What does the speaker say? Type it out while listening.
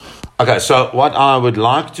Okay, so what I would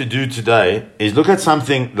like to do today is look at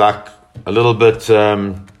something like a little bit,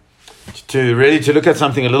 to look at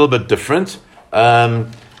something a little bit different.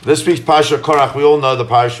 This week's Parsha Korach, we all know the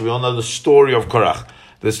Parsha, we all know the story of Korach.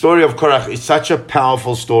 The story of Korach is such a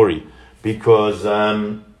powerful story because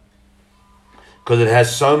it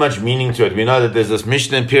has so much meaning to it. We know that there's this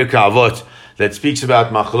Mishnah in Pirkei Avot that speaks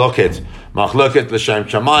about Machloket l'shem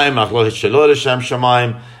shamayim, Machloket shelo l'shem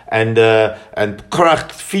shamayim. And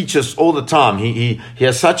Korach features all the time. He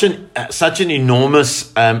has such an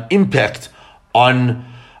enormous impact on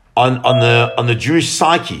the Jewish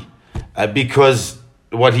psyche because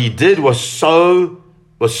what he did was so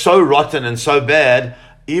rotten and so bad.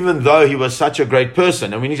 Even though he was such a great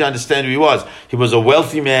person, and we need to understand who he was. He was a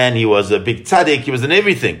wealthy man. He was a big tzaddik. He was in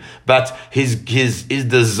everything. But his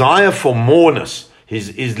desire for moreness,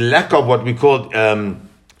 his lack of what we call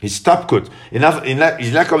his stapkut,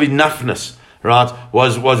 his lack of enoughness, right,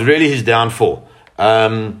 was really his downfall.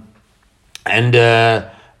 And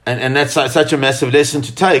that's such a massive lesson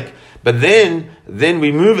to take. But then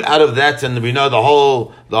we move out of that, and we know the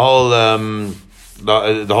whole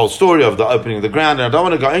story of the opening of the ground. And I don't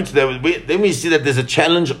want to go into that. Then we see that there's a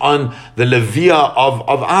challenge on the Leviah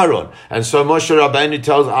of Aaron. And so Moshe Rabbeinu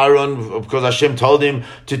tells Aaron, because Hashem told him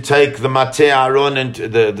to take the Mateh Aaron and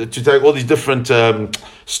to take all these different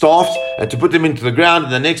staffs and to put them into the ground.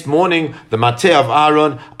 And the next morning, the Mateh of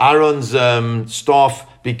Aaron's staff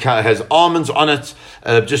has almonds on it.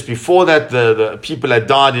 Just before that, the people had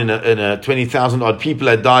died in a 20,000 odd people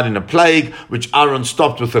had died in a plague, which Aaron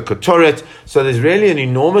stopped with a ketoret. So there's really an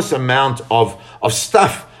enormous amount of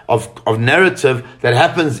stuff, of narrative that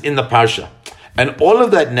happens in the parsha. And all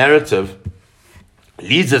of that narrative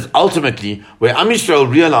leads us ultimately where Am Yisrael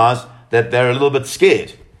realize that they're a little bit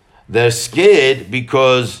scared. They're scared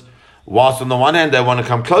because whilst on the one hand they want to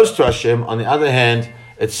come close to Hashem, on the other hand,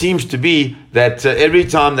 it seems to be that every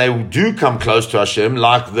time they do come close to Hashem,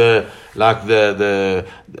 like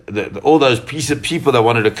all those piece of people that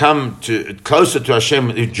wanted to come closer to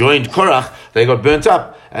Hashem who joined Korach, they got burnt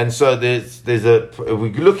up. And so if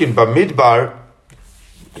we look in Bamidbar,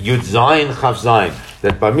 Yud Zayin Chav Zayin,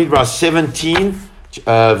 that Bamidbar 17,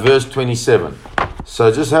 verse 27. So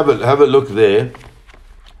just have a look there,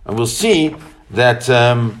 and we'll see that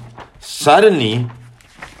suddenly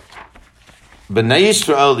Bnei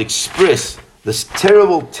Yisrael express this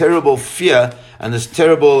terrible, terrible fear and this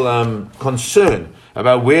terrible concern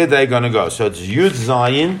about where they're going to go. So it's Yud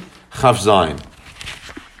Zayin, Chav Zayin.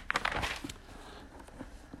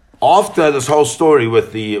 After this whole story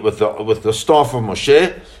with the staff of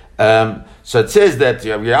Moshe, so it says that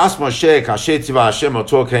we asked Moshe, Kasher Tzivah Hashem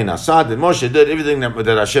Oto Kein Asad, that Moshe did everything that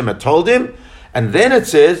Hashem had told him, and then it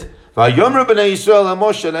says, Vayomru Bnei Yisrael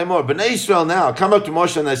Moshe Lemor. Bnei Yisrael now come up to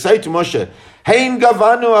Moshe and they say to Moshe, Hein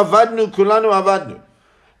Gavanu Avadnu Kulanu Avadnu.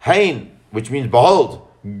 Hein, which means behold,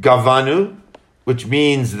 Gavanu, which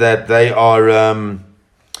means that they are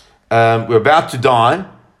we're about to die.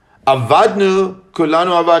 Avadnu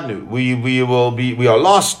Kulanu Avadnu. We are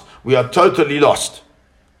lost. We are totally lost.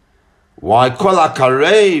 Why Kol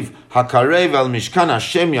Hakarev al Mishkan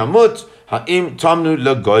Hashem Yamut Ha'im Tamnu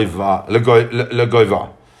Legoiva.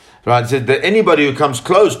 Right, it said that anybody who comes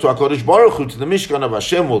close to HaKadosh Baruch Hu, to the Mishkan of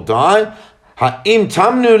Hashem, will die. Ha'im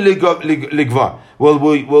tamnu ligva. Will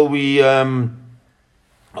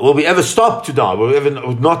we ever stop to die? Will we ever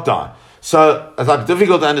not die? So it's like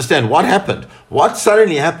difficult to understand what happened. What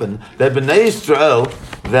suddenly happened that Bnei Yisrael,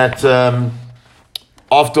 that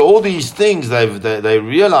after all these things, they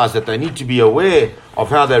realize that they need to be aware of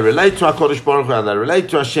how they relate to HaKadosh Baruch Hu, how they relate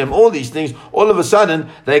to Hashem, all these things. All of a sudden,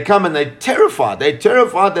 they come and they're terrified. They're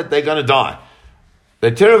terrified that they're going to die.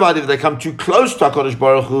 They're terrified if they come too close to HaKadosh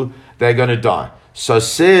Baruch Hu, they're going to die. So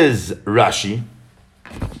says Rashi,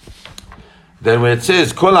 then when it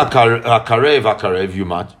says, Kol hakarev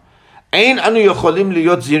yumat, ein anu yocholim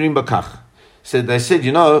liyot zirim bakach. So they said,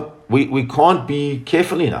 we can't be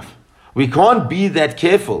careful enough. We can't be that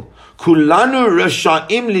careful. Kulanu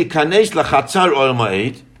rasha'im likanesh lachatzar oil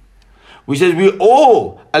ma'ed. We said we're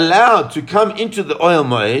all allowed to come into the oil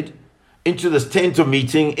ma'ed, into this tent of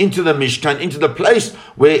meeting, into the Mishkan, into the place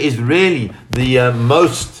where is really the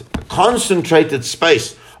most concentrated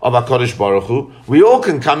space of HaKadosh Baruch Hu. We all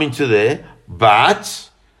can come into there, but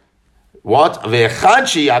what? And the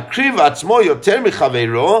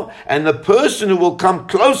person who will come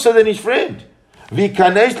closer than his friend. But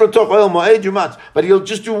he'll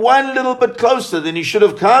just do one little bit closer than he should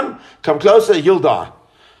have come closer, he'll die.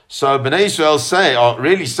 So Bnei Yisrael are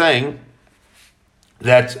really saying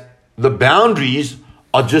that the boundaries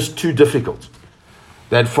are just too difficult.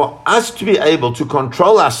 That for us to be able to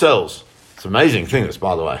control ourselves It's an amazing thing, this,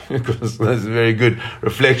 by the way, because that's a very good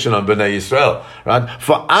reflection on Bnei Yisrael, right?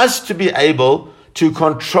 For us to be able to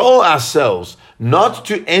control ourselves, not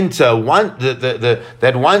to enter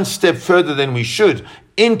that one step further than we should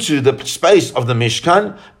into the space of the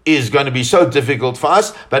Mishkan is going to be so difficult for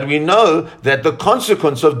us, but we know that the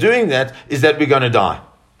consequence of doing that is that we're going to die.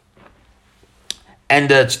 And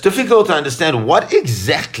it's difficult to understand what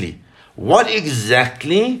exactly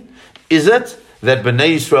is it that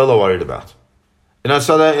Bnei Yisrael are worried about.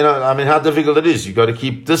 How difficult it is. You've got to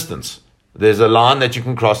keep distance. There's a line that you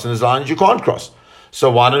can cross and there's a line that you can't cross. So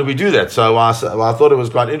why don't we do that? So I thought it was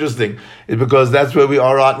quite interesting, is because that's where we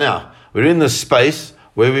are right now. We're in this space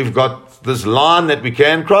where we've got this line that we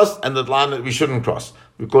can cross and the line that we shouldn't cross.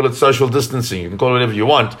 We call it social distancing. You can call it whatever you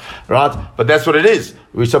want, right? But that's what it is.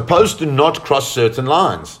 We're supposed to not cross certain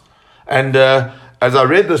lines. And as I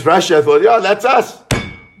read this Rashi, I thought, yeah, that's us.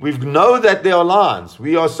 We know that there are lines.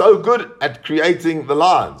 We are so good at creating the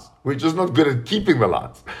lines. We're just not good at keeping the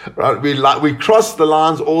lines, right? We cross the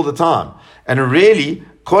lines all the time. And really,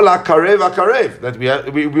 kol hakarev hakarev, that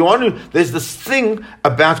we want to, there's this thing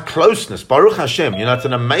about closeness. Baruch Hashem, it's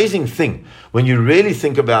an amazing thing when you really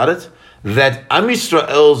think about it, that Am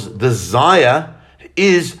Yisrael's desire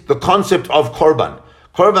is the concept of korban.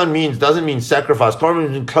 Korban doesn't mean sacrifice. Korban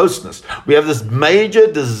means closeness. We have this major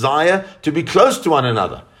desire to be close to one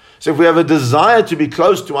another. So if we have a desire to be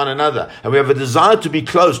close to one another, and we have a desire to be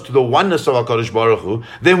close to the oneness of HaKadosh Baruch Hu,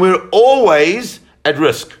 then we're always at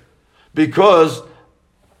risk. Because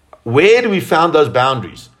where do we find those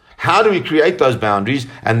boundaries? How do we create those boundaries?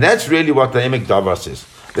 And that's really what the Emek Davar says.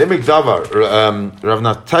 The Emek Davar, Rav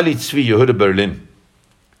Naftali Tzvi Yehuda Berlin,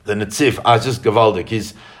 the Netzif, just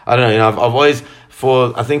gewaldig. I've always,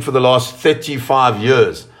 for the last 35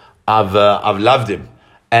 years, I've loved him.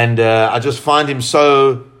 And I just find him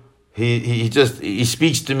so, he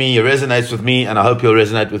speaks to me, he resonates with me, and I hope he'll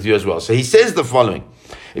resonate with you as well. So he says the following.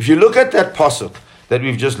 If you look at that pasuk that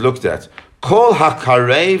we've just looked at, Kol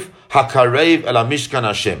hakarev el mishkan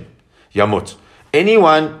Hashem yamut.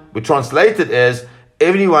 Anyone, we translate it as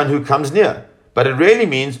anyone who comes near. But it really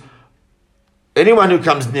means anyone who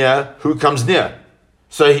comes near.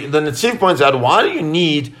 So the Netziv points out, why do you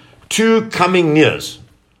need two coming nears?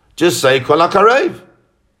 Just say Kol hakarev.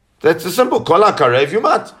 That's a simple Kol hakarev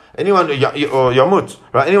yumat. Anyone or yamut,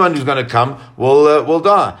 right? Anyone who's going to come will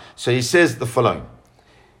die. So he says the following.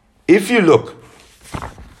 If you look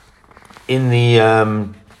in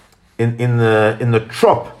the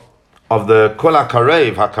trop of the Kol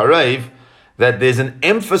hakarev, that there's an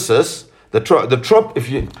emphasis. The trop, it's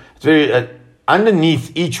very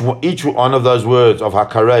underneath each one of those words of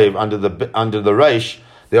hakarev under the reish,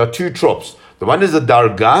 there are two trops. The one is a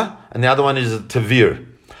darga, and the other one is a tavir.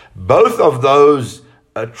 Both of those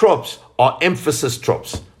trops are emphasis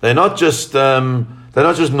trops. They're not just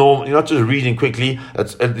normal. You're not just reading quickly.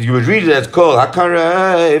 You would read it as kol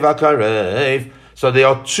hakarev. So there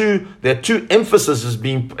are two emphases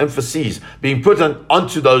being put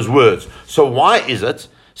onto those words. So why is it?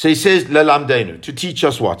 So he says lelamdeinu, to teach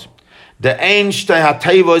us what? These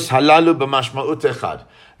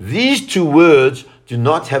two words do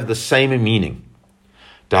not have the same meaning.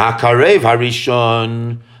 The hakarev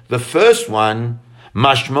harishon, the first one,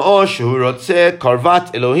 mashma'o shehu rotzeh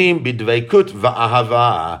karvat Elohim bidveikut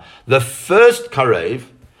va'ahava. The first karev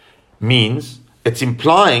means, it's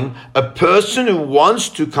implying a person who wants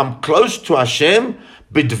to come close to Hashem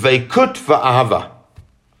bidveikut va'ahava.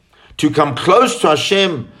 To come close to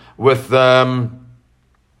Hashem with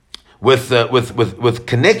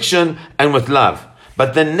connection and with love.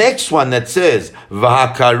 But the next one that says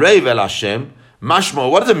v'hakarev el Hashem, mashma,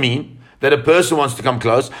 what does it mean? That a person wants to come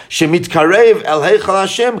close. Shemit karev el heichal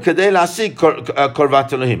Hashem kadei lasig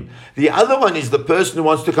korvat Elohim. The other one is the person who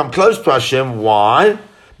wants to come close to Hashem. Why?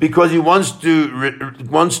 Because he wants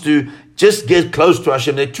to just get close to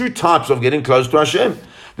Hashem. There are two types of getting close to Hashem.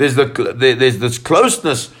 There's this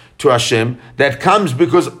closeness to Hashem that comes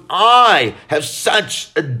because I have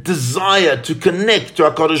such a desire to connect to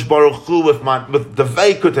HaKadosh Baruch Hu with the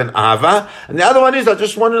Veikut and Ahava. And the other one is I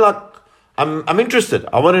just want to I'm interested.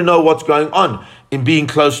 I want to know what's going on in being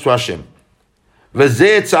close to Hashem. And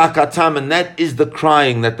that is the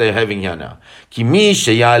crying that they're having here now. He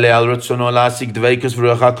says,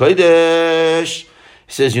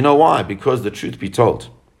 you know why? Because the truth be told,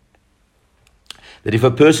 that if a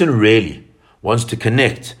person really wants to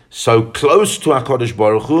connect so close to HaKadosh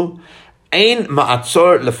Baruch Hu,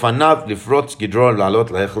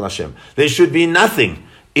 there should be nothing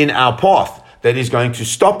in our path that is going to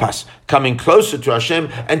stop us coming closer to Hashem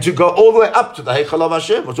and to go all the way up to the Heichal of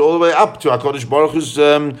Hashem, or all the way up to HaKadosh Baruch Hu's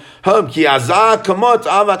home. Ki azah kamot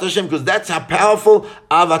avat Hashem, because that's how powerful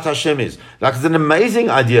avat Hashem is. Like, it's an amazing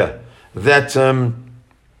idea that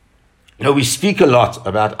we speak a lot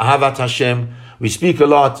about avat Hashem. We speak a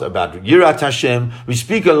lot about Yirat Hashem. We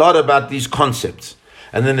speak a lot about these concepts.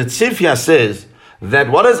 And then the Tzifya says that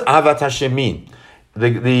what does avat Hashem mean?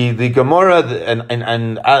 The Gemara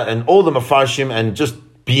and all the Mefarshim, and just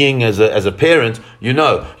being as a parent, you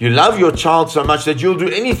love your child so much that you'll do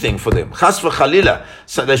anything for them. Chas v'chalila,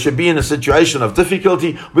 so they should be in a situation of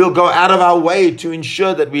difficulty, we'll go out of our way to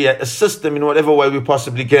ensure that we assist them in whatever way we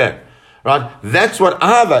possibly can. Right? That's what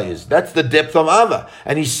Ahava is. That's the depth of Ahava.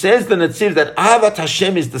 And he says, the Netziv, that Ahavat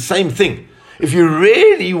Hashem is the same thing. If you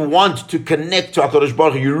really want to connect to HaKadosh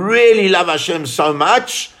Baruch Hu, you really love Hashem so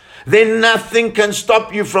much, then nothing can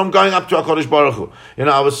stop you from going up to HaKadosh Baruch Hu.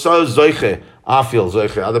 I was so zoiche. I feel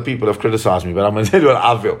zoiche. Other people have criticized me, but I'm going to tell you what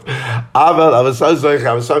I feel. I was so zoiche.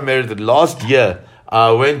 I was so merited. Last year,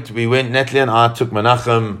 we went, Natalie and I took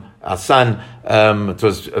Menachem, our son.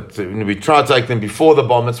 We tried to take them before the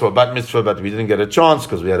bar mitzvah, bat mitzvah, but we didn't get a chance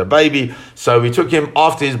because we had a baby. So we took him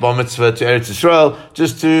after his bar mitzvah to Eretz Yisrael,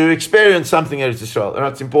 just to experience something Eretz Yisrael. And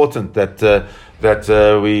it's important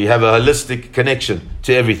that we have a holistic connection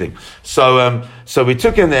to everything. So we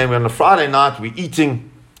took him there. On a Friday night, we're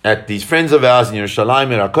eating at these friends of ours in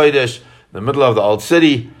Yerushalayim, in HaKodesh, in the middle of the old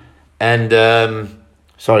city. And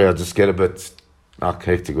sorry, I'll just get a bit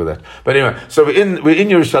hectic with that. But anyway, so we're in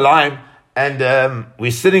Yerushalayim, and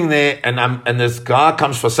we're sitting there, and this guy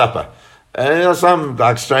comes for supper. And some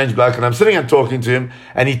strange bloke, and I'm sitting and talking to him,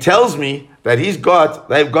 and he tells me that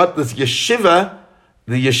they've got this yeshiva,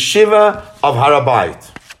 the yeshiva of Har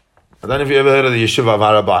HaBayit. I don't know if you ever heard of the yeshiva of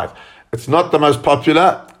Har HaBayit. It's not the most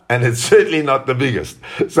popular, and it's certainly not the biggest.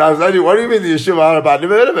 So I was like, what do you mean the yeshiva of Har HaBayit?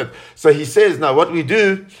 Never heard of it. So he says, no, what we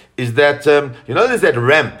do is that, there's that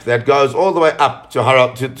ramp that goes all the way up to Har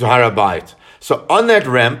HaBayit. So on that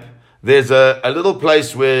ramp, there's a little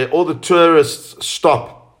place where all the tourists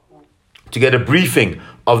stop to get a briefing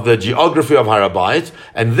of the geography of Har HaBayit.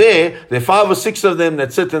 And there are 5 or 6 of them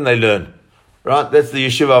that sit and they learn. Right? That's the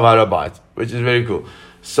yeshiva of Har HaBayit, which is very cool.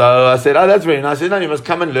 So I said, that's very nice. I said, no, you must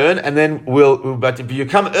come and learn, and then but if you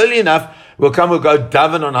come early enough, we'll go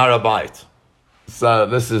daven on Har HaBayit. So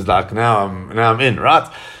this is like, now I'm in, right?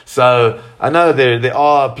 So I know there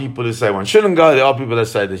are people who say one shouldn't go. There are people that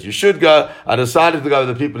say that you should go. I decided to go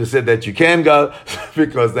with the people who said that you can go,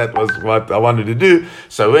 because that was what I wanted to do.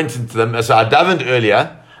 So I went into them. So I davened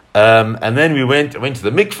earlier. And then I went to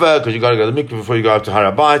the mikveh, because you got to go to the mikveh before you go up to Har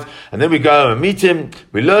HaBayit. And then we go and meet him,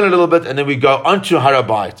 we learn a little bit, and then we go onto Har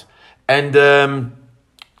HaBayit. And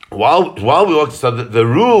while we walk, so the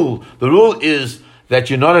rule is that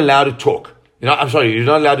you're not allowed to talk. You're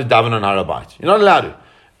not allowed to daven on Har HaBayit. You're not allowed to.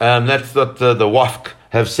 That's what the Wafk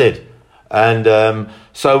have said. And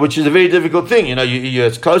so, which is a very difficult thing. You're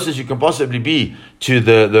as close as you can possibly be to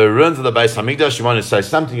the ruins of the Beis Hamikdash. You want to say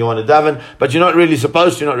something, you want to daven, but you're not really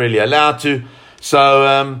supposed to, you're not really allowed to.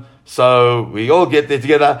 So we all get there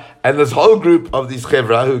together, and this whole group of these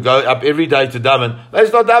chevra who go up every day to daven, they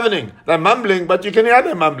start davening. They're mumbling, but you can hear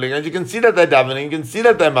them mumbling, and you can see that they're davening, you can see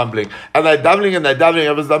that they're mumbling, and they're davening and they're davening.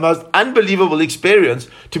 It was the most unbelievable experience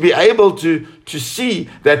to be able to see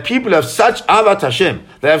that people have such avat Hashem,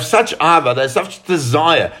 they have such ahava, they have such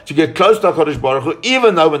desire to get close to HaKadosh Baruch Hu,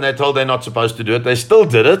 even though when they're told they're not supposed to do it, they still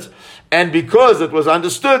did it. And because it was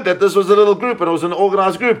understood that this was a little group and it was an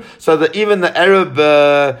organized group, so that even the Arab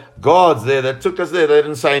guards there that took us there, they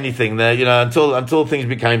didn't say anything there, until things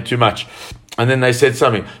became too much. And then they said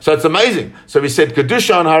something. So it's amazing. So we said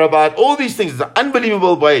Kedusha on Har HaBayit, all these things. It's an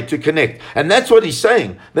unbelievable way to connect. And that's what he's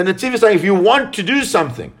saying. The Netziv is saying, if you want to do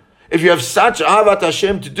something, if you have such avat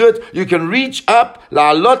Hashem to do it, you can reach up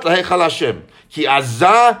la'alot laheichal Hashem. Ki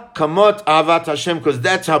azah kamot avat Hashem, because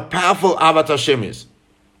that's how powerful avat Hashem is.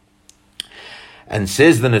 And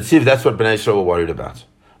says the Netziv, that's what Bnei Yisrael were worried about.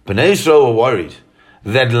 Bnei Yisrael were worried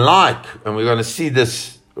that, and we're going to see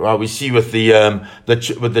this, we see with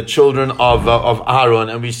the children of Aaron,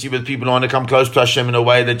 and we see with people who want to come close to Hashem in a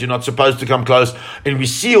way that you're not supposed to come close. And we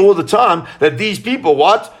see all the time that these people,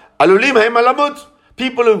 Alulim heim alamut.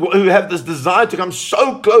 People who have this desire to come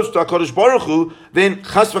so close to HaKadosh Baruch Hu, then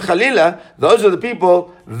chas v'chalila, those are the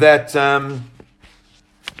people that are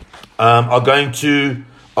going to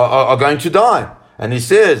die. And he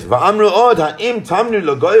says, "Va'amru od ha'im tamnu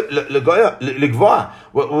ligvoa."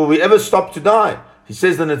 Will we ever stop to die? He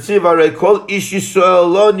says the Netziv Arei Kol Ish Yisrael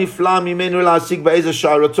Lo Nifla Mimenu La'asik Be'ezeh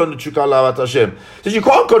Shah Ratzon L'Tshukah L'Avat Hashem. Says you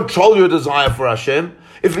can't control your desire for Hashem.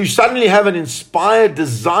 If you suddenly have an inspired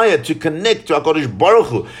desire to connect to HaKadosh Baruch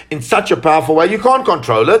Hu in such a powerful way, you can't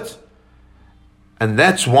control it. And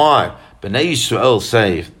that's why Bnei Yisrael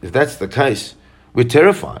say, if that's the case, we're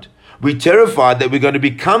terrified. We're terrified that we're going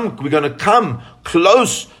to come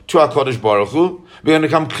close to HaKadosh Baruch Hu. We're going to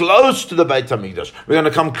come close to the Beit HaMikdash. We're going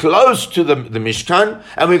to come close to the Mishkan,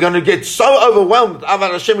 and we're going to get so overwhelmed with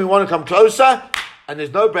Avat Hashem, we want to come closer, and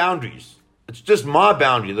there's no boundaries. It's just my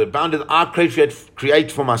boundary, the boundary that I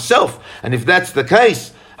create for myself. And if that's the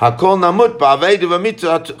case, Hakol Namut Ba'aveidu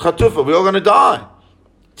V'mitzvah Chatufa, we're all going to die.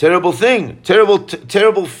 Terrible thing,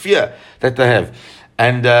 terrible fear that they have.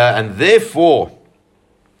 And therefore,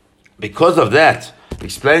 because of that,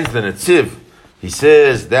 explains the Netziv, he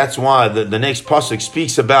says that's why the next pasuk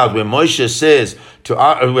speaks about where Moshe says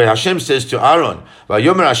where Hashem says to Aaron,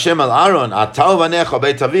 "Vayomer Hashem al Aaron, Atau v'necha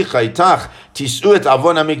beit avicha itach tis'u et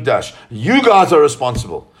avon hamikdash." You guys are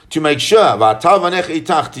responsible to make sure. V'atau v'necha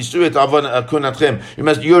itach tis'u et avon kunatchem.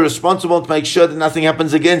 You're responsible to make sure that nothing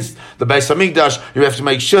happens against the Beis Hamikdash. You have to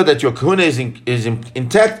make sure that your kahuna is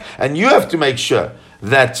intact, and you have to make sure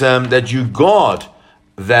that you guard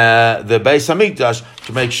the Beis Hamikdash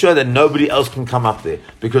to make sure that nobody else can come up there,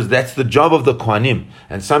 because that's the job of the Kohanim,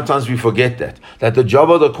 and sometimes we forget that the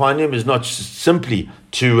job of the Kohanim is not simply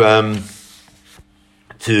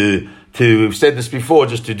we've said this before,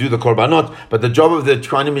 just to do the korbanot, but the job of the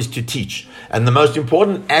Kohanim is to teach. And the most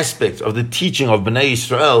important aspect of the teaching of Bnei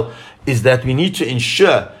Yisrael is that we need to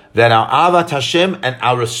ensure that our Avat Hashem and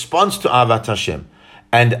our response to Avat Hashem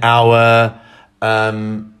and our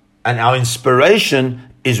inspiration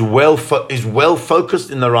is well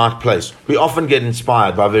focused in the right place. We often get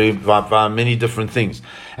inspired by many different things.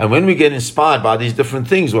 And when we get inspired by these different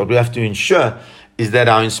things, what we have to ensure is that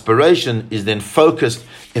our inspiration is then focused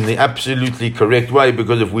in the absolutely correct way,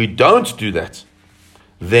 because if we don't do that,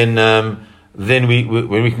 then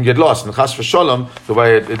we can get lost. And chas v'sholom, the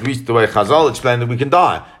way Chazal explained, that we can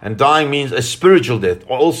die. And dying means a spiritual death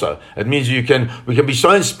also. It means we can be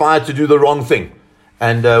so inspired to do the wrong thing.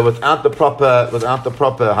 And without the proper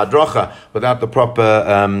hadracha, without the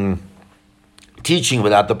proper teaching,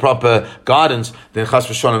 without the proper guidance, then chas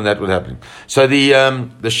v'sholom that would happen. So the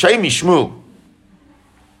Shemi Shmuel,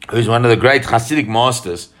 who's one of the great Hasidic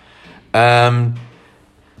masters, tries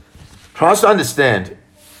to understand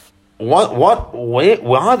why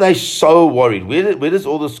are they so worried? Where does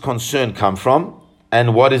all this concern come from,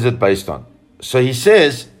 and what is it based on? So he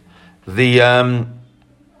says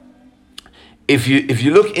if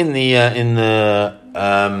you look in the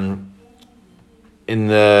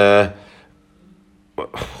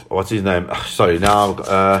what's his name? Sorry,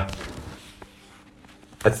 now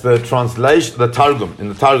it's the translation, the Targum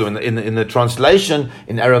in the translation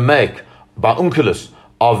in Aramaic by Onkelos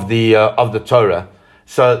of the Torah.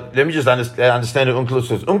 So let me just understand who Onkelos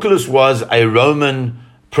was. Onkelos was a Roman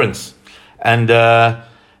prince, and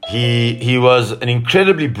he was an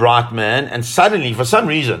incredibly bright man, and suddenly, for some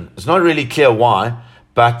reason, it's not really clear why,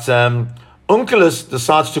 but Onkelos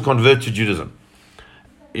decides to convert to Judaism.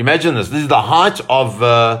 Imagine this. This is the height of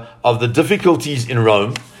the difficulties in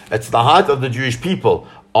Rome. It's the height of the Jewish people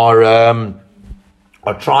are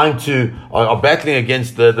battling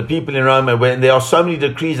against the people in Rome, and when there are so many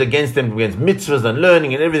decrees against them, against mitzvahs and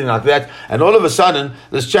learning and everything like that. And all of a sudden,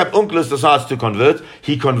 this chap Onkelos decides to convert.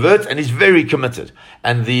 He converts and he's very committed.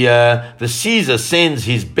 And the Caesar sends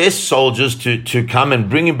his best soldiers to come and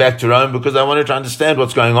bring him back to Rome, because they wanted to understand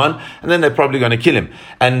what's going on, and then they're probably going to kill him.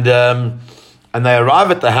 And they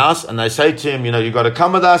arrive at the house and they say to him, you've got to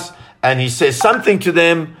come with us. And he says something to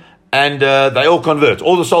them, and they all convert,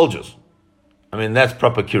 all the soldiers. I mean, that's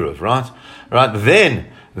proper kiruv, right? Right.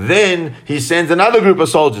 Then he sends another group of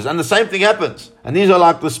soldiers, and the same thing happens. And these are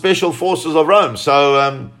like the special forces of Rome.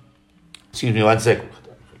 So, excuse me 1 second.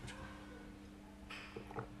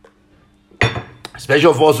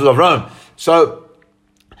 Special forces of Rome. So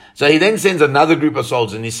he then sends another group of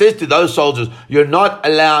soldiers, and he says to those soldiers, "You're not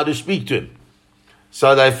allowed to speak to him."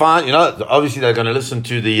 So they find, obviously they're going to listen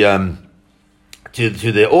to the to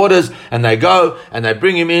their orders, and they go and they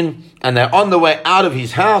bring him in, and they're on the way out of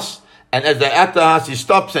his house. And as they're at the house, he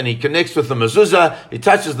stops and he connects with the mezuzah. He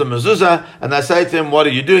touches the mezuzah, and they say to him, "What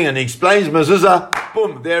are you doing?" And he explains mezuzah.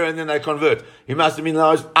 Boom, there, and then they convert. He must have been the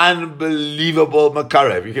most unbelievable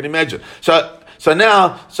makarev, you can imagine. So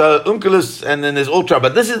Onkelos, and then there's all trouble.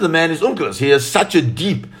 But this is the man who's Onkelos. He has such a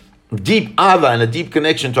deep ava and a deep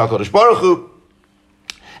connection to HaKadosh Baruch Hu.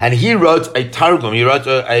 And he wrote a targum. He wrote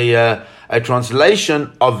a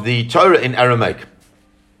translation of the Torah in Aramaic.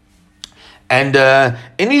 And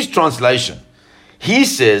in his translation, he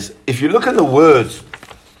says, if you look at the words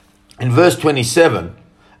in verse 27,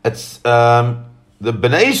 it's the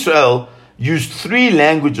Bnei Israel used three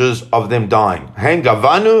languages of them dying. Hen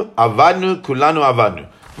gavanu, avadnu, kulanu avadnu.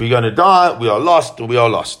 We're going to die, we are lost, or we are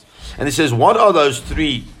lost. And he says, what are those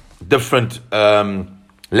three different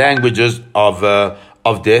languages of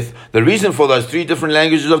death? The reason for those three different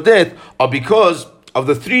languages of death are because of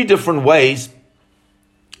the three different ways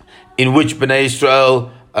in which Bnei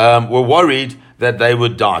Israel were worried that they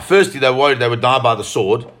would die. Firstly, they were worried they would die by the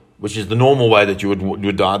sword, which is the normal way that you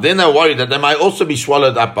would die. Then they were worried that they might also be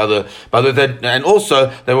swallowed up and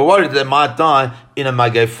also they were worried that they might die in a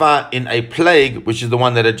magefa, in a plague, which is the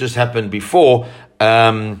one that had just happened before,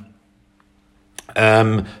 for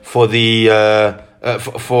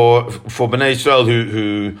Bnei Israel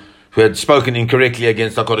who had spoken incorrectly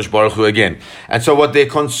against HaKadosh Baruch Hu again. And so what their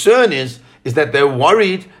concern is that they're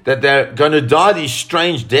worried that they're going to die these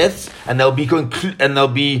strange deaths, and they'll be included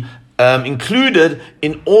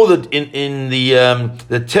in all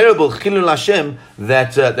the terrible Chilul Hashem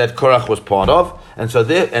that Korach was part of. And so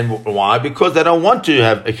why? Because they don't want to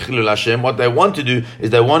have a Chilul Hashem. What they want to do is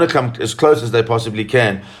they want to come as close as they possibly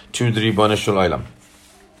can to the Ribono Shel Olam.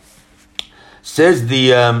 Says the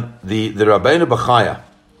Rabbeinu Bachaya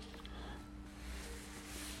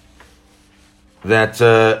that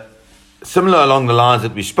similar along the lines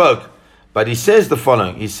that we spoke, but he says the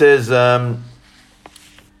following. He says, Kol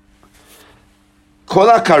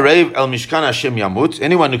hakarev el Mishkan Hashem yamut.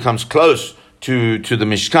 Anyone who comes close to the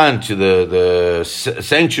Mishkan, to the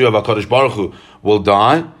sanctuary of HaKadosh Baruch Hu, will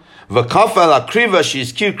die. V'kaf al akriva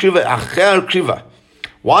sheizkir kriva acher kriva.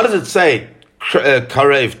 Why does it say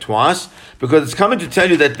karev twice? Because it's coming to tell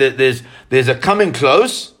you that there's a coming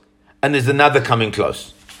close and there's another coming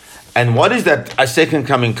close. And what is that a second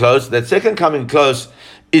coming close? That second coming close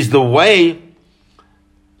is the way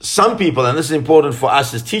some people, and this is important for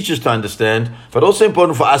us as teachers to understand, but also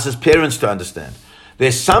important for us as parents to understand.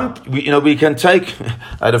 There's some, we can take,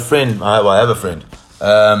 I have a friend,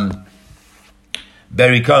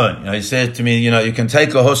 Barry Cohen, he said to me, you can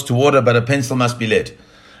take a horse to water, but a pencil must be lead.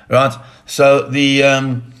 Right? So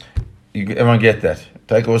everyone get that?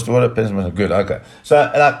 Take a horse to water, pencil must be good, okay. So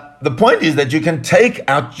the point is that you can take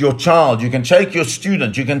out your child, you can take your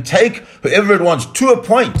student, you can take whoever it wants to a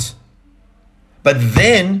point, but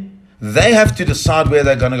then they have to decide where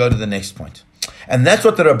they're going to go to the next point. And that's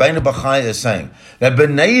what the Rabbeinu Bachai is saying. That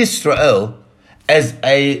Bnei Yisrael, as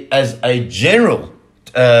a general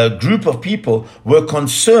group of people, were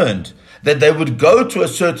concerned that they would go to a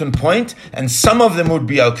certain point and some of them would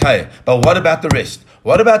be okay. But what about the rest?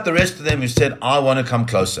 What about the rest of them who said, I want to come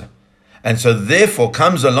closer? And so therefore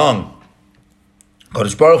comes along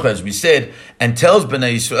Kodesh Baruch Hu, as we said, and tells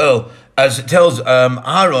Bnei Yisrael, as it tells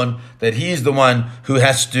Aaron, that he is the one who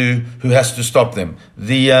has to stop them.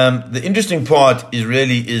 The interesting part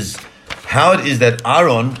is how it is that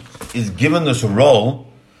Aaron is given this role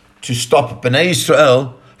to stop Bnei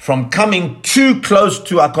Yisrael from coming too close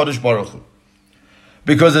to HaKadosh Baruch Hu.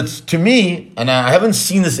 Because it's, to me, and I haven't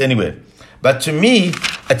seen this anywhere, but to me,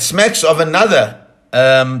 it smacks of another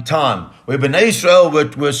time where Bnei Yisrael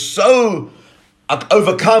were so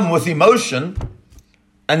overcome with emotion,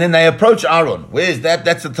 and then they approach Aaron. Where is that?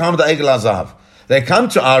 That's the time of the Egel HaZahav. They come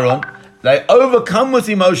to Aaron, they overcome with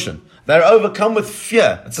emotion. They're overcome with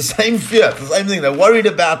fear. It's the same fear. It's the same thing. They're worried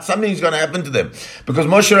about something's going to happen to them because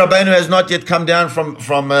Moshe Rabbeinu has not yet come down from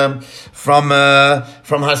Har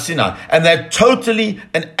Sinai, and they're totally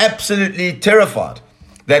and absolutely terrified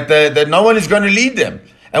that no one is going to lead them.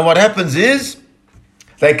 And what happens is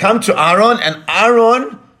they come to Aaron, and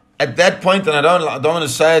Aaron, at that point, and I don't want to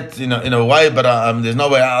say it in a way, but there's no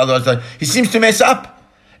way otherwise, he seems to mess up.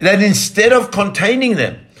 That instead of containing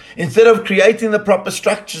them, instead of creating the proper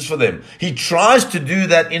structures for them, he tries to do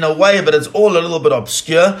that in a way, but it's all a little bit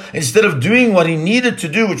obscure. Instead of doing what he needed to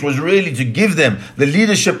do, which was really to give them the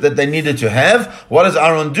leadership that they needed to have, what does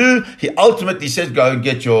Aaron do? He ultimately says, go and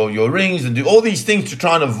get your rings and do all these things to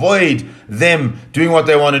try and avoid them doing what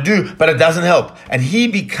they want to do, but it doesn't help. And he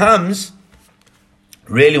becomes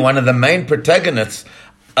really one of the main protagonists,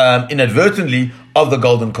 inadvertently, of the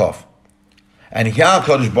golden calf. And here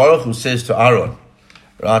HaKadosh Baruch Hu says to Aaron,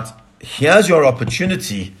 right, here's your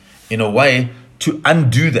opportunity, in a way, to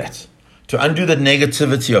undo that, the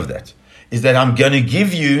negativity of that. Is that I'm going to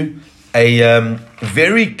give you a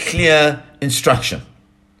very clear instruction.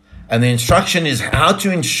 And the instruction is how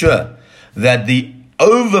to ensure that the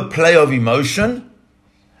overplay of emotion,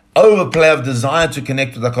 overplay of desire to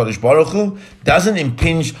connect with HaKadosh Baruch Hu doesn't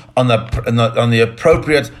impinge on the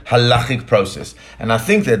appropriate halachic process. And I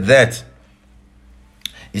think that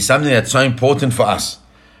is something that's so important for us,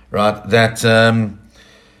 right? That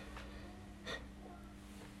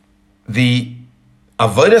the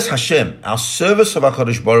Avodas Hashem, our service of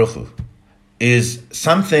HaKadosh Baruch Hu, is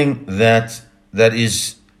something that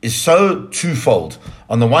is so twofold.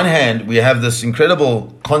 On the one hand, we have this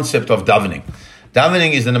incredible concept of davening.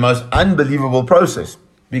 Davening is the most unbelievable process,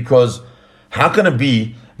 because how can it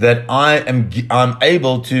be that I'm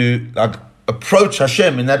able to approach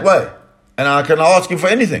Hashem in that way, and I can ask Him for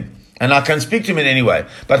anything, and I can speak to Him in any way?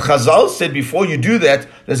 But Chazal said before you do that,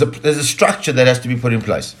 there's a structure that has to be put in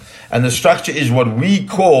place, and the structure is what we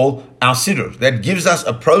call our siddur. That gives us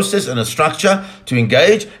a process and a structure to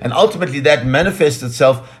engage, and ultimately that manifests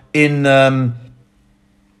itself in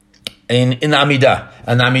Amidah.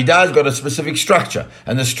 And Amidah has got a specific structure.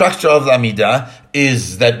 And the structure of the Amidah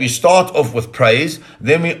is that we start off with praise,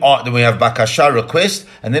 then we have Bakasha, request,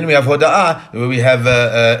 and then we have Hoda'ah, where we have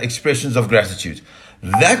expressions of gratitude.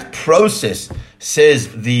 That process, says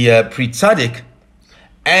the Pri Tzaddik,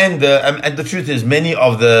 and the truth is, many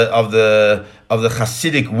of the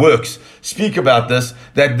Hasidic works speak about this,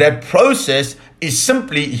 that process is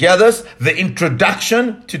simply, hear this, the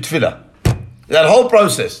introduction to Tefillah. That whole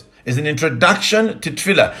process is an introduction to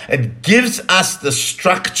Tefillah. It gives us the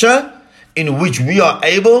structure in which we are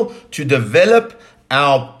able to develop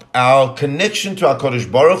our connection to our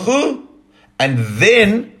HaKadosh Baruch Hu, and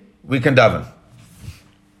then we can daven.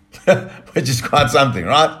 Which is quite something,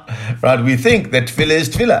 right? Right? We think that Tefillah is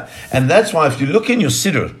Tefillah. And that's why if you look in your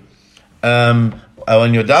Siddur,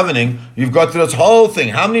 when you're davening, you've got through this whole thing.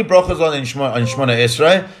 How many brachas are in Shemona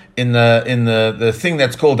Esrei? In the thing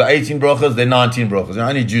that's called the 18 brachas, there are 19 brachas.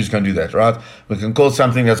 Only Jews can do that, right? We can call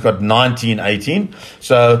something that's got 19, 18.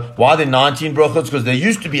 So why are there 19 brachas? Because there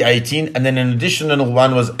used to be 18, and then an additional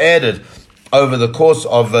one was added over the course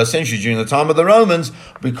of centuries during the time of the Romans,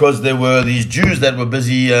 because there were these Jews that were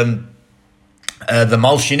busy, the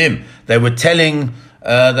Malshinim. They were telling,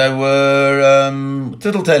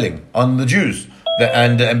 tittle-telling on the Jews.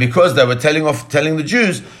 And because they were telling the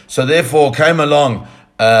Jews, so therefore came along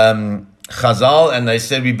Chazal, and they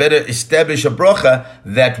said we better establish a bracha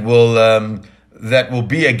that will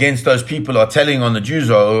be against those people who are telling on the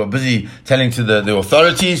Jews, or busy telling to the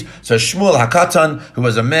authorities. So Shmuel Hakatan, who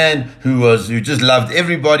was a man who just loved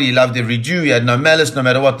everybody, he loved every Jew, he had no malice no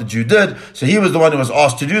matter what the Jew did. So he was the one who was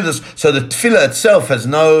asked to do this. So the tefillah itself has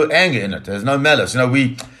no anger in it, has no malice.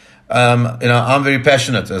 I'm very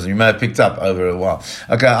passionate, as you may have picked up over a while.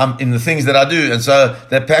 Okay, I'm in the things that I do, and so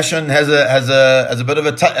that passion has a bit of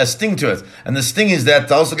a sting to it. And the sting is that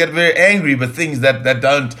I also get very angry with things that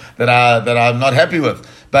I'm not happy with.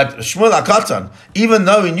 But Shmuel HaKatan, even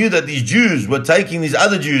though he knew that these Jews were taking these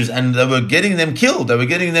other Jews and they were getting them killed, they were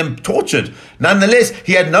getting them tortured, nonetheless,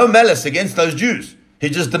 he had no malice against those Jews. He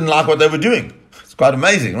just didn't like what they were doing. It's quite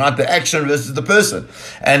amazing, right? The action versus the person.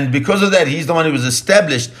 And because of that, he's the one who was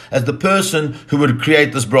established as the person who would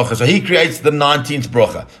create this bracha. So he creates the 19th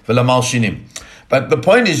bracha, V'la Malshinim. But the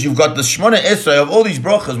point is, you've got the Shemona Esrei of all these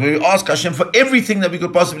brachas where we ask Hashem for everything that we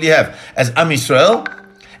could possibly have as Am Yisrael.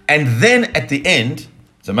 And then at the end,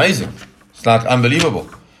 it's amazing. It's like unbelievable.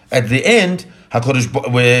 At the end,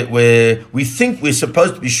 where we think we're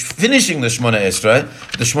supposed to be finishing the Shemona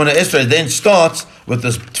Esrei then starts with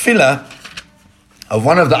this tefillah of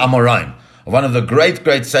one of the Amoraim, of one of the great,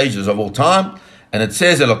 great sages of all time. And it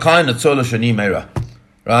says, Elokai Netzol Shani Meira.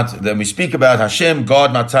 Right? Then we speak about Hashem,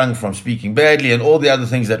 guard my tongue from speaking badly, and all the other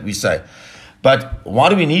things that we say. But why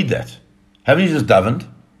do we need that? Haven't you just davened?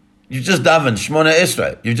 You've just davened Shemona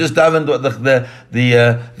Esrei. You've just davened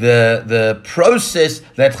the process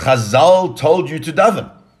that Chazal told you to daven.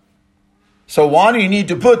 So why do you need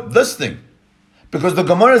to put this thing? Because the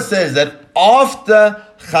Gemara says that after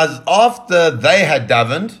they had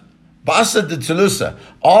davened, Basa de Tzelusa,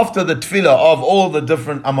 after the tefillah of all the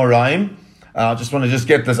different Amoraim, I just want to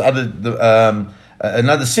get this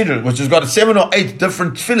another siddur, which has got 7 or 8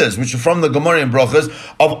 different tefillahs, which are from the Gemara and Brachas,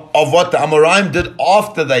 of what the Amoraim did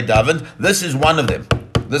after they davened. This is one of them.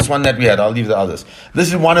 This one that we had, I'll leave the others. This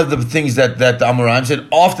is one of the things that the Amoraim said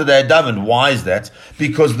after they had davened. Why is that?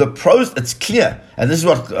 Because it's clear, and this is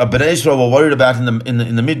what Bnei Yisrael were worried about in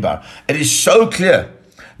the Midbar. It is so clear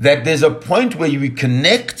that there's a point where we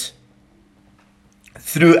connect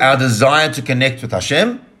through our desire to connect with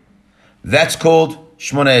Hashem. That's called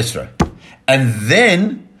Shemona Esrei. And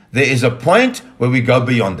then there is a point where we go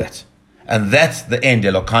beyond that. And that's the end,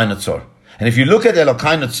 Elokai Netzor. And if you look at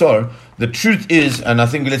Elokai Netzor, the truth is, and I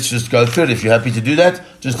think let's just go through it if you're happy to do that,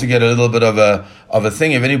 just to get a little bit of a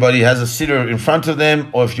thing. If anybody has a siddur in front of them,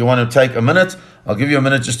 or if you want to take a minute, I'll give you a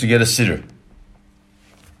minute just to get a siddur.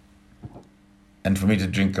 And for me to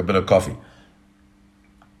drink a bit of coffee.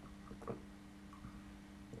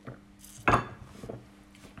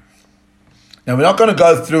 Now, we're not going to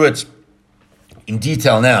go through it in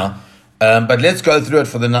detail now, but let's go through it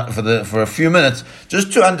for a few minutes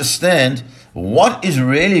just to understand what is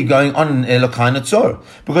really going on in Elokai Netzor.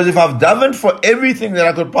 Because if I've davened for everything that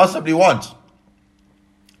I could possibly want,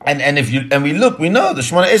 and we look, we know the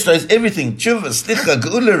Shemona Esrei is everything: tshuva, slicha,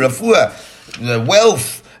 geula, refuah,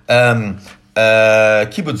 wealth,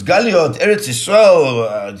 kibbutz galiot, Eretz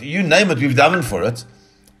Yisrael, you name it, we've davened for it.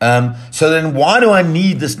 So then why do I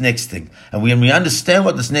need this next thing? And when we understand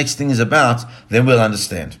what this next thing is about, then we'll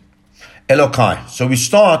understand. Elokai. So we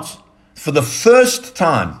start for the first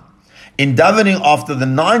time in davening after the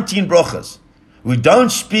 19 brachas. We don't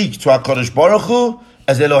speak to HaKadosh Baruch Hu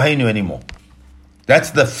as Eloheinu anymore. That's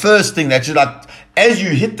the first thing that you like. As you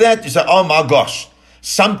hit that, you say, oh my gosh,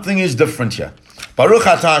 something is different here. Baruch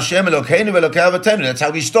atah Hashem Elokeinu v'Elokei Avotenu. That's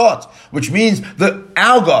how we start, which means that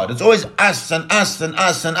our God, it's always us and us and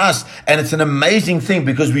us and us. And it's an amazing thing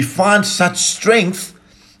because we find such strength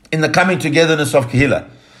in the coming togetherness of Kehillah.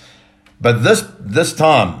 But this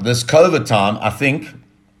time, this COVID time,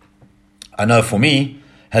 I know for me,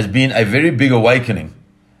 has been a very big awakening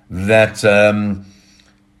that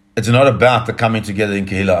it's not about the coming together in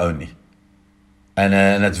Kehillah only.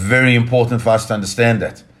 And it's very important for us to understand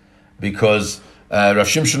that. Because Rav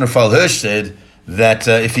Shimshon Raphael Hirsch said that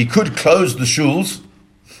if he could close the shuls,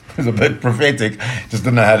 he's a bit prophetic, just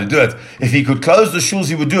didn't know how to do it. If he could close the shuls,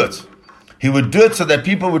 he would do it. He would do it so that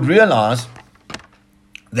people would realize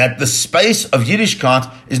that the space of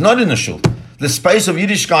Yiddishkeit is not in the shul. The space of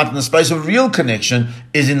Yiddishkeit and the space of real connection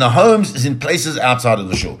is in the homes, is in places outside of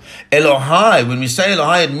the shul. Elohai, when we say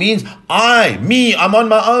Elohai, it means I'm on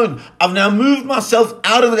my own. I've now moved myself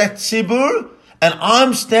out of that tzibur, and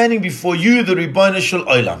I'm standing before you, the Ribono Shel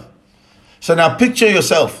Olam. So now picture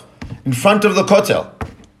yourself in front of the kotel,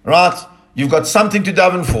 right? You've got something to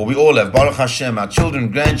daven for. We all have. Baruch Hashem, our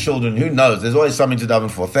children, grandchildren, who knows? There's always something to daven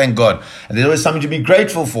for. Thank God. And there's always something to be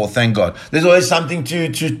grateful for. Thank God. There's always something to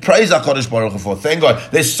praise HaKadosh Baruch Hu for. Thank God.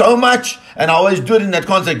 There's so much, and I always do it in that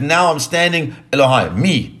context. Now I'm standing, Elohai,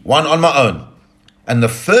 me, one on my own. And the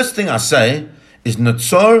first thing I say is,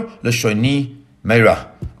 Netzor l'shoni meira,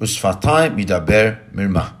 usfatai midaber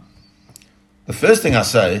mirma. The first thing I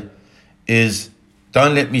say is,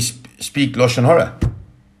 don't let me speak Lashon Hara.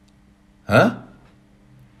 Huh?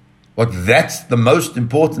 What, that's the most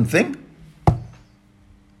important thing?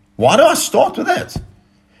 Why do I start with that?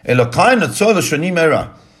 Elokai Netzor l'shoni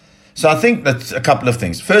meira. So I think that's a couple of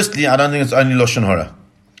things. Firstly, I don't think it's only Lashon Hara.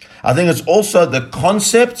 I think it's also the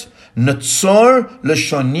concept Netzor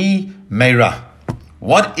l'shoni meira.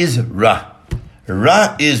 What is Ra?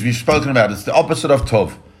 Ra is, we've spoken about, it's the opposite of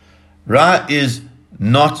Tov. Ra is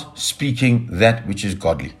not speaking that which is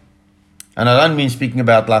godly. And I don't mean speaking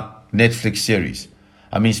about like Netflix series.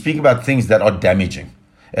 I mean speak about things that are damaging.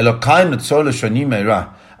 Elokai Netzor l'shoni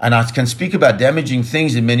meira. And I can speak about damaging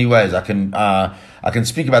things in many ways. I can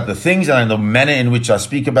speak about the things and the manner in which I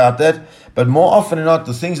speak about that. But more often than not,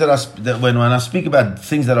 the things when I speak about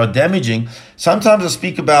things that are damaging, sometimes I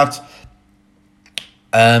speak about,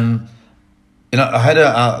 I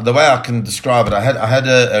had the way I can describe it. I had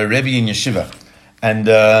a Rebbe in yeshiva, and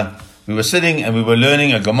we were sitting and we were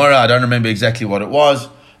learning a Gemara. I don't remember exactly what it was,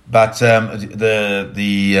 but the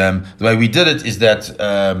way we did it is that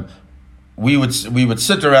we would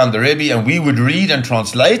sit around the Rebbe and we would read and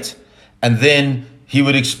translate, and then he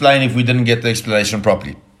would explain if we didn't get the explanation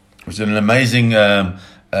properly, which is an amazing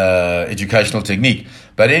educational technique.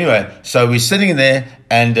 But anyway, so we're sitting there,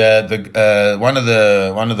 and one of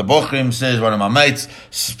the bochrim says, one of my mates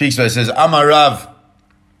speaks, so he says, Amar Rav,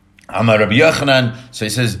 Amar Rabbi Yochanan. So he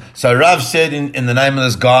says, so Rav said in the name of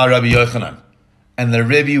this guy, Rabbi Yochanan. And the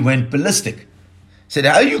Rebbe went ballistic. He said,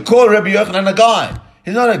 how do you call Rabbi Yochanan a guy?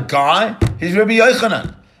 He's not a guy, he's Rabbi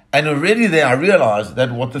Yochanan. And already there I realized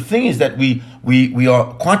that what the thing is that we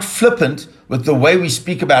are quite flippant with the way we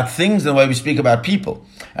speak about things and the way we speak about people.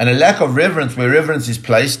 And a lack of reverence where reverence is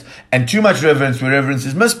placed, and too much reverence where reverence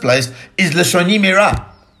is misplaced, is l'shoni meira.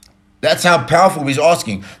 That's how powerful he's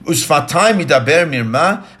asking. Usfatai midaber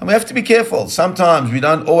mirma. And we have to be careful. Sometimes we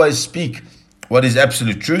don't always speak what is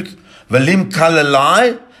absolute truth. Valim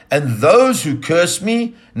kalalai, and those who curse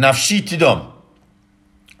me, nafshi tidom.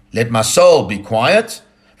 Let my soul be quiet.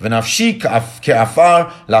 V'nafshi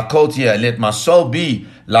ke'afar lakol tiyeh. Let my soul be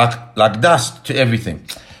like dust to everything.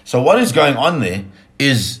 So what is going on there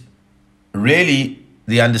is really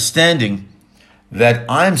the understanding that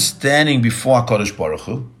I'm standing before HaKadosh Baruch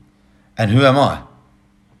Hu, and who am I?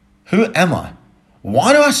 Who am I?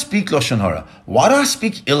 Why do I speak Lashon Hara? Why do I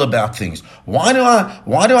speak ill about things? Why do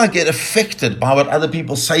I get affected by what other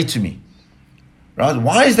people say to me? Right?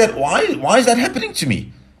 Why is that happening to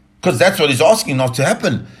me? Because that's what he's asking not to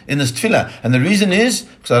happen in this tefillah. And the reason is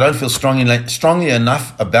because I don't feel strongly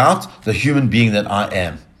enough about the human being that I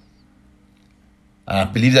am. And I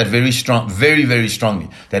believe that very very strongly.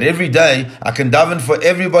 That every day I can daven for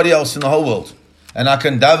everybody else in the whole world. And I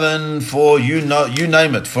can daven for, you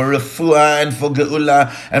name it, for refuah and for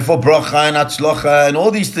geula and for bracha and atzlocha and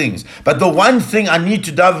all these things. But the one thing I need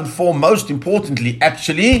to daven for most importantly,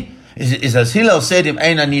 actually, is as Hillel said, Im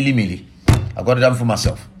ein ani li mili. I've got to daven for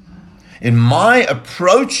myself. In my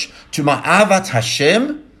approach to my avat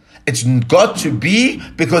Hashem, it's got to be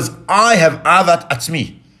because I have avat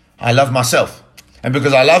atzmi. I love myself. And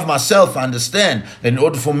because I love myself, I understand that in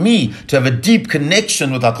order for me to have a deep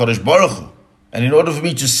connection with HaKadosh Baruch Hu, and in order for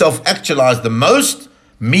me to self-actualize the most,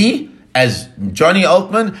 me, as Johnny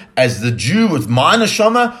Altman, as the Jew with my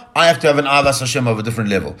neshama, I have to have an avas Hashem of a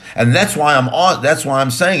different level. And that's why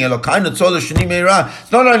I'm saying, it's not only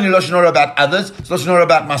Lashon Hara about others, it's Lashon Hara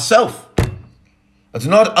about myself. It's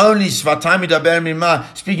not only Svatami Daber Mima,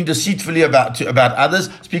 speaking deceitfully about others,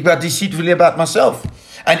 speak about deceitfully about myself.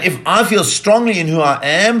 And if I feel strongly in who I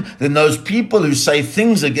am, then those people who say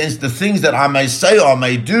things against the things that I may say or I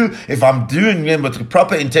may do, if I'm doing them with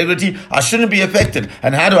proper integrity, I shouldn't be affected.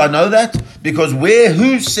 And how do I know that? Because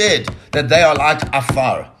who said that they are like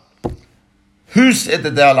Afar? Who said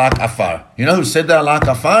that they are like Afar? You know who said they are like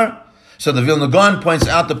Afar? So the Vilna Gaon points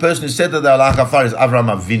out the person who said that they are like Afar is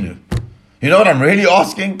Avraham Avinu. You know what I'm really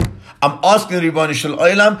asking? I'm asking the Ribono Shel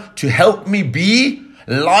Olam to help me be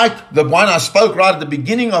like the one I spoke right at the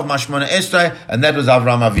beginning of my Shemona Esrei, and that was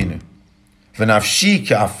Avraham Avinu. V'nafshi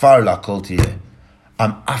ke'afar lakol tiyeh.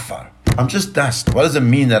 I'm afar. I'm just dust. What does it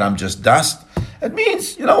mean that I'm just dust? It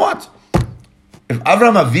means, you know what? If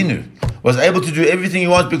Avraham Avinu was able to do everything he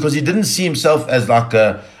wants because he didn't see himself as like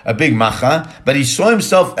a big macha, but he saw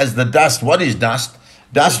himself as the dust. What is dust?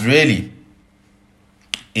 Dust really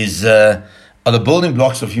is are the building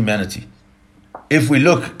blocks of humanity. If we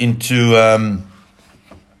look into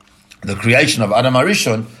the creation of Adam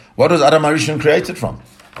HaRishon, what was Adam HaRishon created from?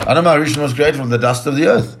 Adam HaRishon was created from the dust of the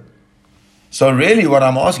earth. So really what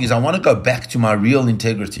I'm asking is I want to go back to my real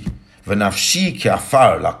integrity. V'nafshi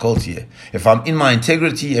ke'afar lakol tiyeh. If I'm in my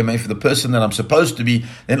integrity and for the person that I'm supposed to be,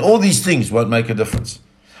 then all these things won't make a difference.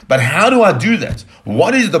 But how do I do that?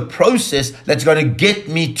 What is the process that's going to get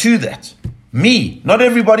me to that? Me, not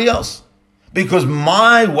everybody else. Because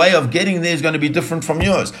my way of getting there is going to be different from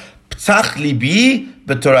yours. P'tach libi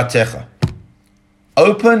b'toratecha.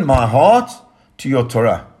 Open my heart to your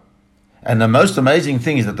Torah. And the most amazing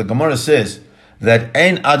thing is that the Gemara says that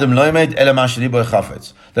ein adam loimed ela ma shelibo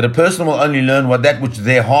chafetz, that a person will only learn that which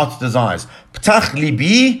their heart desires. P'tach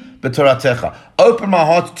libi b'toratecha. Open my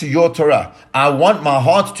heart to your Torah. I want my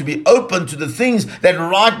heart to be open to the things that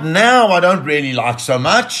right now I don't really like so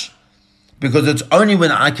much, because it's only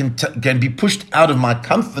when I can be pushed out of my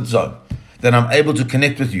comfort zone that I'm able to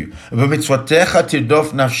connect with you. And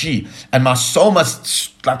my soul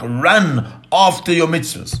must run after your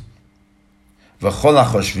mitzvahs.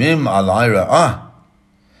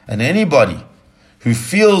 And anybody who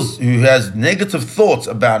has negative thoughts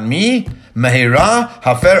about me,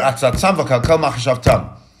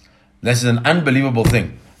 this is an unbelievable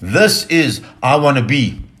thing. This is, I want to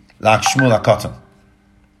be like Shmuel HaKatan.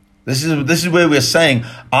 This is where we're saying,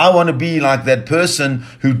 I want to be like that person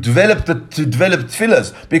who developed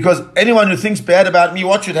tefillahs. Because anyone who thinks bad about me,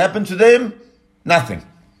 what should happen to them? Nothing.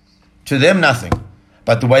 To them, nothing.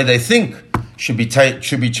 But the way they think should be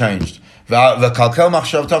changed. And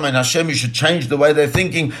Hashem, you should change the way they're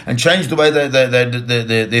thinking and change the way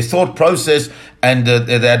their thought process and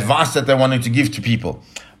the advice that they're wanting to give to people.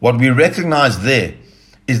 What we recognize there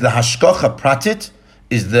is the hashkocha pratit,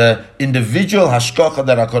 is the individual hashkocha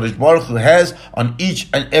that HaKadosh Baruch Hu has on each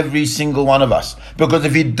and every single one of us. Because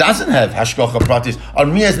if he doesn't have hashkocha pratis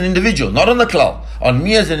on me as an individual, not on the klal, on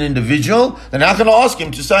me as an individual, then how can I ask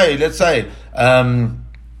him to say, let's say, Chaim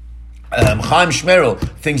Shmerel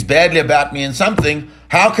thinks badly about me in something,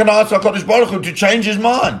 how can I ask HaKadosh Baruch Hu to change his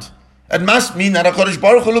mind? It must mean that HaKadosh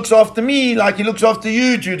Baruch Hu looks after me like he looks after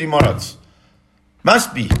you, Judy Moritz.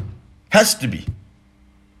 Must be. Has to be.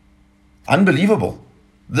 Unbelievable.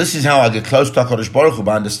 This is how I get close to HaKadosh Baruch Hu,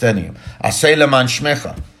 by understanding him. I say leman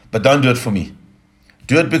shmecha, but don't do it for me.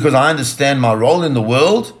 Do it because I understand my role in the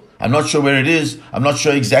world. I'm not sure where it is. I'm not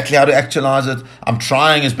sure exactly how to actualize it. I'm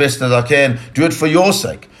trying as best as I can. Do it for your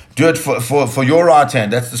sake. Do it for your right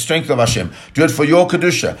hand. That's the strength of Hashem. Do it for your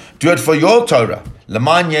Kedusha. Do it for your Torah.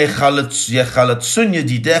 Leman yechalatzun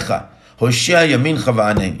yedidecha, hoshia yamincha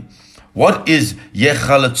v'aneni. What is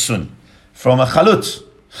yechalatzun? From a chalutz,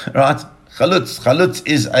 right? Chalutz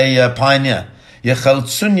is a pioneer.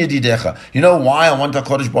 Yechaltzun yedidecha. You know why I want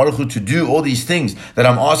HaKadosh Baruch Hu to do all these things that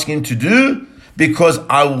I'm asking him to do? Because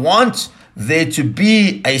I want there to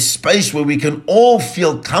be a space where we can all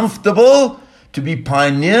feel comfortable to be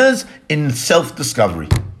pioneers in self-discovery.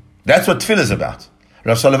 That's what tefillah is about.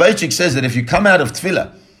 Rav Soloveitchik says that if you come out of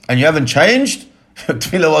tefillah and you haven't changed,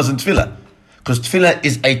 tefillah wasn't tefillah. Because tefillah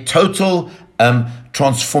is a total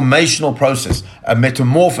transformational process. A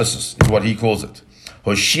metamorphosis is what he calls it.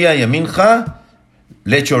 Hoshia yamincha,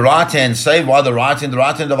 let your right hand save. Why the right hand? The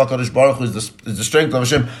right hand of HaKadosh Baruch Hu is the strength of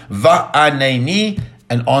Hashem. Va'aneni,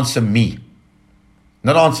 and answer me.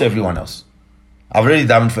 Not answer everyone else. I've already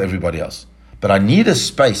davened for everybody else. But I need a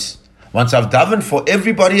space. Once I've davened for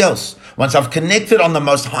everybody else, once I've connected on the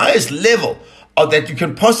most highest level that you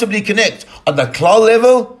can possibly connect, on the klal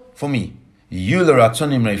level, for me. May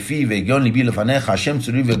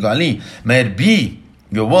it be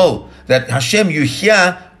your will that Hashem, you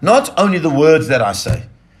hear not only the words that I say,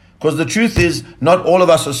 because the truth is, not all of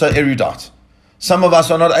us are so erudite. Some of us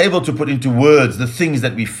are not able to put into words the things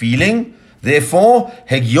that we're feeling. Therefore,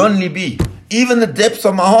 Hegyon libi, even the depths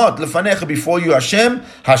of my heart, lefanecha, before you, Hashem.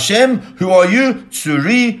 Hashem, who are you?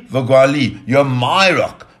 Tzuri v'goali. You're my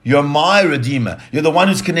rock. You're my redeemer. You're the one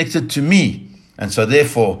who's connected to me. And so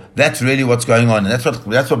therefore, that's really what's going on. And that's what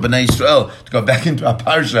Bnei Yisrael, to go back into our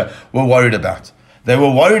parasha, were worried about. They were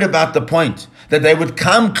worried about the point that they would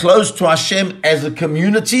come close to Hashem as a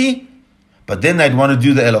community, but then they'd want to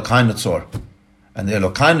do the Elokai Netzor. And the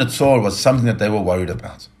Elokai Netzor was something that they were worried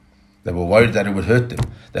about. They were worried that it would hurt them.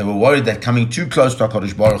 They were worried that coming too close to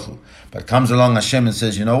HaKadosh Baruch Hu. But comes along Hashem and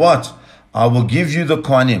says, you know what? I will give you the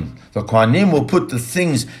Kohanim. The Kohanim will put the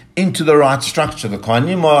things into the right structure. The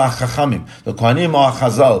Kohanim are our Chachamim. The Kohanim are our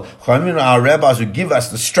Chazal. The Kohanim are our rabbis who give us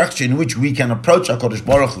the structure in which we can approach HaKadosh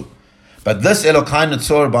Baruch Hu. But this Elokai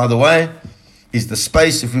Netzor, by the way, is the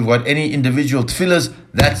space, if we've got any individual tefillahs,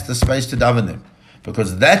 that's the space to daven them.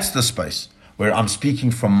 Because that's the space where I'm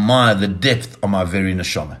speaking from the depth of my very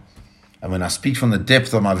neshama. And when I speak from the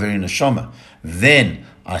depth of my very neshama, then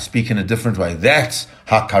I speak in a different way. That's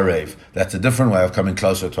hakarev. That's a different way of coming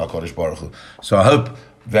closer to HaKadosh Baruch Hu. So I hope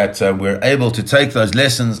that we're able to take those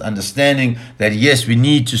lessons, understanding that yes, we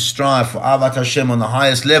need to strive for Avat Hashem on the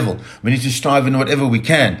highest level. We need to strive in whatever we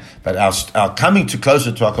can. But our coming to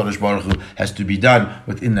closer to HaKadosh Baruch Hu has to be done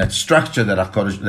within that structure that HaKadosh